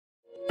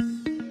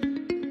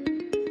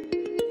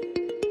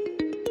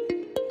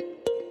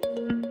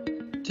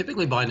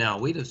Typically by now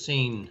we'd have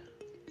seen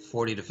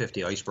 40 to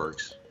 50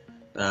 icebergs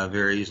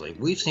very easily.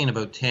 We've seen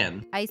about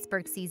 10.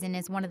 Iceberg season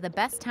is one of the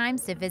best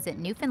times to visit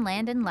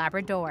Newfoundland and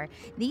Labrador.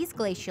 These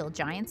glacial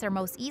giants are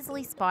most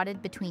easily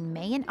spotted between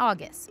May and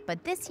August,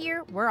 but this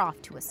year we're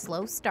off to a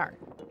slow start.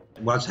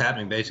 What's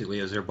happening basically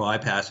is they're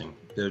bypassing.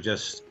 They're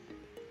just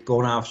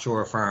going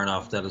offshore far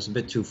enough that it's a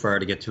bit too far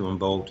to get to in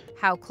boat.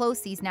 How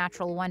close these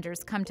natural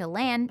wonders come to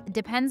land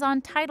depends on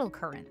tidal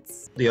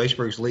currents. The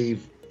icebergs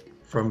leave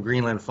from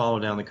Greenland, follow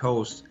down the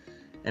coast,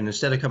 and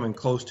instead of coming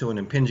close to and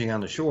impinging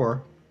on the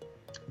shore,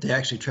 they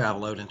actually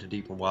travel out into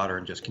deeper water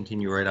and just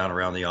continue right on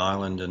around the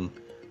island and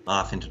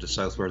off into the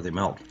south where they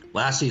melt.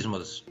 Last season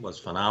was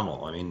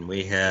phenomenal. I mean,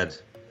 we had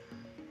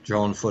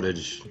drone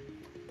footage,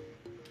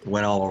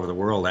 went all over the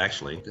world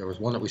actually. There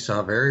was one that we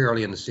saw very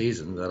early in the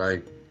season that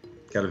I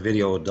got a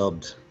video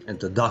dubbed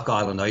the Duck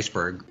Island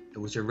iceberg. It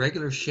was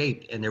irregular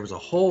shaped and there was a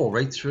hole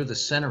right through the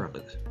center of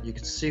it. You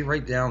could see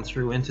right down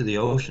through into the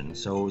ocean.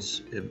 So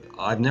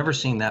I've never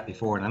seen that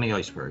before in any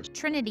icebergs.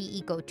 Trinity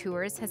Eco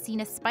Tours has seen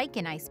a spike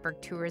in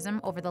iceberg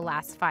tourism over the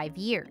last 5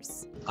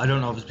 years. I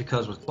don't know if it's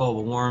because with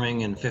global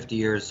warming in 50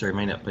 years there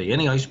may not be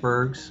any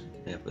icebergs.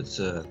 If it's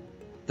a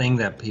thing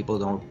that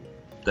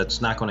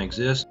that's not going to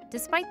exist.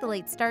 Despite the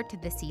late start to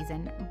the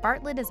season,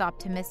 Bartlett is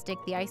optimistic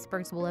the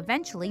icebergs will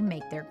eventually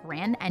make their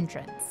grand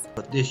entrance.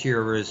 But this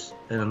year is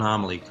an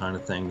anomaly kind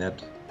of thing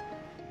that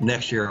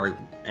next year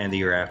and the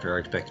year after I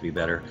expect to be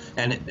better.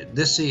 And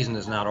this season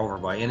is not over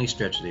by any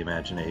stretch of the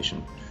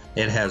imagination.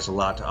 It has a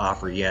lot to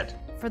offer yet.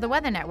 For the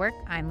Weather Network,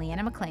 I'm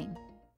Leanna McLean.